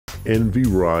Envy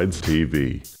Rides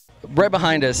TV. Right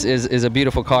behind us is a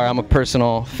beautiful car. I'm a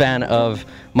personal fan of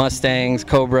Mustangs,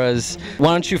 Cobras.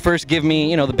 Why don't you first give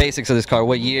me, the basics of this car?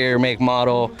 What year, make,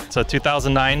 model? It's a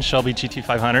 2009 Shelby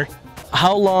gt500.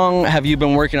 How long have you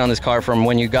been working on this car from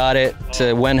when you got it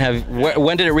to when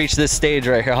did it reach this stage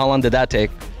right here? How long did that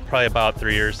take? Probably about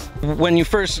 3 years. When you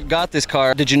first got this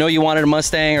car, did you know you wanted a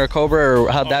Mustang or a Cobra, or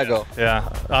how'd that go? Yeah,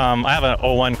 I have an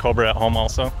 01 Cobra at home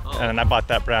also, and I bought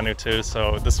that brand new too,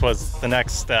 so this was the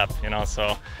next step,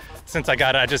 so since I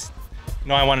got it, I just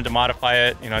I wanted to modify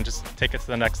it, just take it to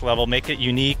the next level, make it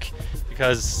unique,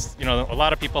 because a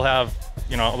lot of people have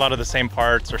a lot of the same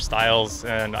parts or styles,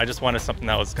 and I just wanted something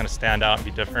that was going to stand out and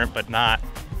be different, but not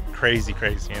crazy,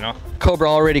 Cobra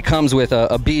already comes with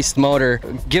a beast motor.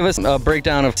 Give us a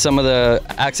breakdown of some of the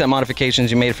accent modifications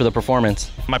you made for the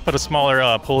performance. I put a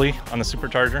smaller pulley on the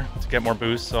supercharger to get more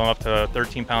boost, so I'm up to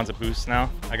 13 pounds of boost now.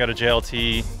 I got a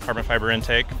JLT carbon fiber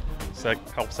intake, so that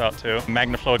helps out too.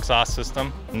 MagnaFlow exhaust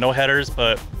system, no headers,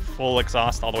 but full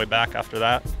exhaust all the way back after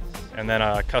that. And then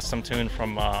a custom tune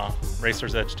from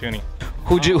Racer's Edge Tuning.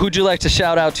 Who'd you like to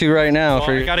shout out to right now? Well,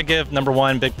 I gotta give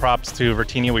 #1 big props to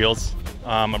Vertini Wheels.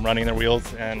 I'm running their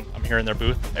wheels and I'm here in their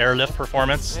booth. Airlift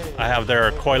performance. I have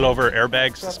their coilover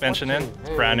airbag suspension in. It's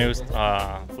brand new.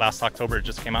 Last October it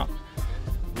just came out.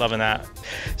 Loving that.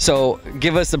 So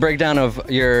give us the breakdown of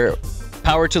your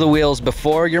power to the wheels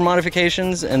before your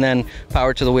modifications and then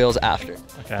power to the wheels after.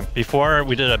 Okay. Before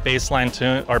we did a baseline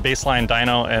tune or baseline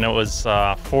dyno, and it was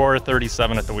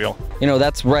 437 at the wheel.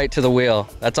 That's right to the wheel.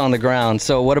 That's on the ground.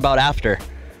 So what about after?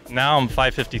 Now I'm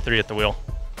 553 at the wheel.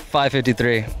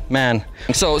 553, man.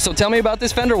 So tell me about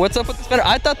this fender. What's up with this fender?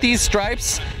 I thought these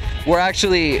stripes were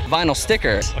actually vinyl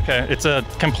stickers. Okay, it's a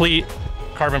complete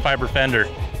carbon fiber fender.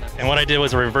 And what I did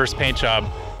was a reverse paint job.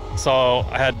 So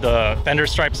I had the fender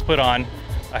stripes put on.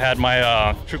 I had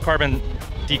my True Carbon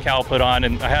decal put on,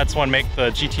 and I had someone make the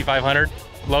GT500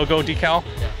 logo decal.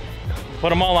 Put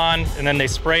them all on, and then they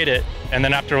sprayed it. And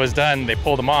then after it was done, they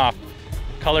pulled them off,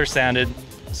 color sanded,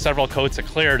 several coats of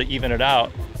clear to even it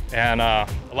out. And a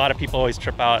lot of people always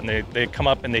trip out and they come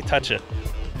up and they touch it.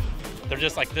 They're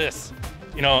just like this.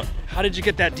 How did you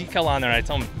get that decal on there? And I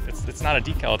tell them, it's not a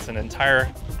decal, it's an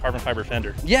entire carbon fiber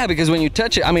fender. Yeah, because when you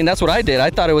touch it, that's what I did. I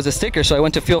thought it was a sticker, so I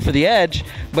went to feel for the edge,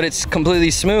 but it's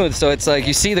completely smooth. So it's like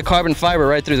you see the carbon fiber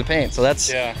right through the paint. So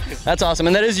that's awesome.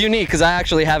 And that is unique because I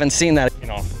actually haven't seen that.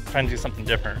 Trying to do something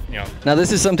different, Now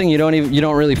this is something you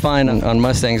don't really find on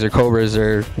Mustangs or Cobras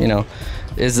or,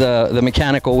 is the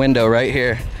mechanical window right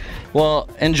here. Well,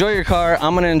 enjoy your car.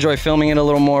 I'm going to enjoy filming it a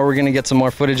little more. We're going to get some more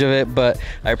footage of it, but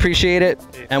I appreciate it.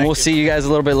 And we'll see you guys a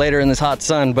little bit later in this hot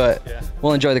sun, but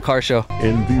we'll enjoy the car show.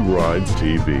 Envy Rides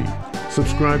TV.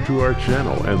 Subscribe to our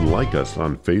channel and like us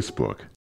on Facebook.